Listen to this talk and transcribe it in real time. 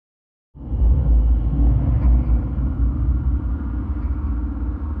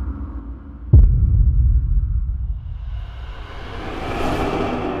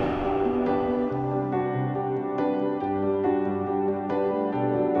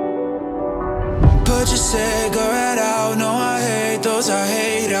put your cigarette out. No, I hate those, I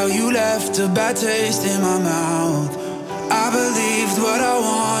hate how you left a bad taste in my mouth. I believed what I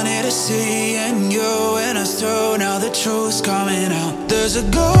wanted to see in you and us two. Now the truth's coming out. There's a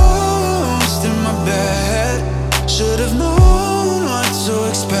ghost in my bed. Should've known what to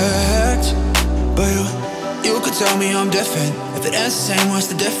expect. But you could tell me I'm different. If it ends the same, what's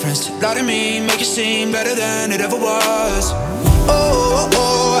the difference? Lie to me, make it seem better than it ever was.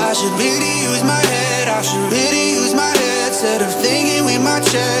 Oh, I should really use my head. I should really use my head instead of thinking with my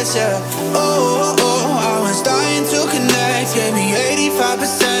chest, yeah. Oh, I was dying to connect. Gave me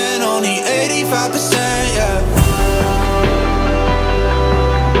 85%, only 85%, yeah.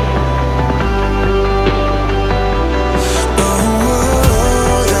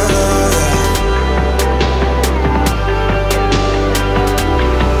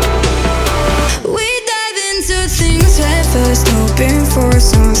 First hoping for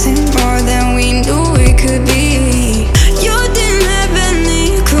something more than we knew it could be. You didn't have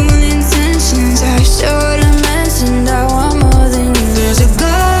any cruel intentions. I should've mentioned I want more than you. There's a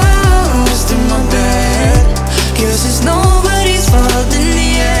ghost in my bed. Guess it's nobody's fault in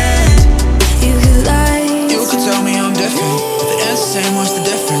the end. You could lie. You could tell me I'm different. If it ends the same, what's the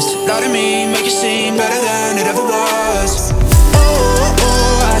difference? Lie to me, make it seem better than it ever was.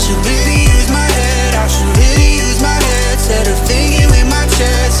 Oh, I should really use my head. I should really use my head instead of thinking with my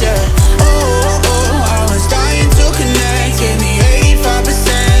chest, yeah. Oh, I was dying to connect. Gave me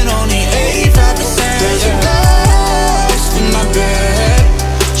 85%, only 85%. There's a ghost in my bed.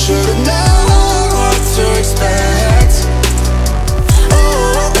 Should've known what to expect.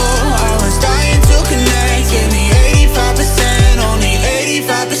 Oh, I was dying to connect. Gave me 85%, only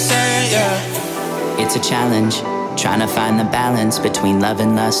 85%, yeah. It's a challenge, trying to find the balance between love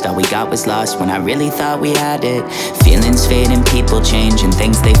and lust. All we got was lost when I really thought we had it. Feelings fade and people change and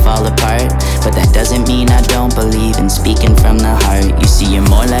things they fall apart. But that doesn't mean I don't believe in speaking from the heart. You see, you're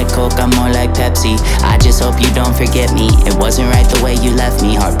more like Coke, I'm more like Pepsi. I just hope you don't forget me. It wasn't right the way you left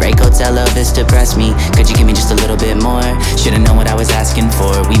me. Heartbreak Hotel Elvis depressed me. Could you give me just a little bit more? Should've known what I was asking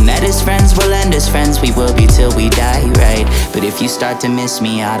for. We met as friends, we'll end as friends. We will be till we die, right? But if you start to miss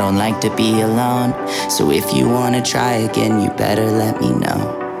me, I don't like to be alone. So if you wanna try again, you better let me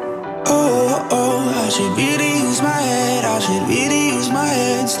know. Oh, I should really use my head. I should really use my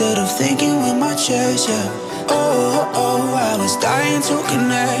head instead of thinking with my chest, yeah. Oh, I was dying to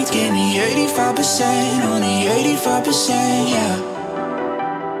connect. Give me 85%, only 85%, yeah.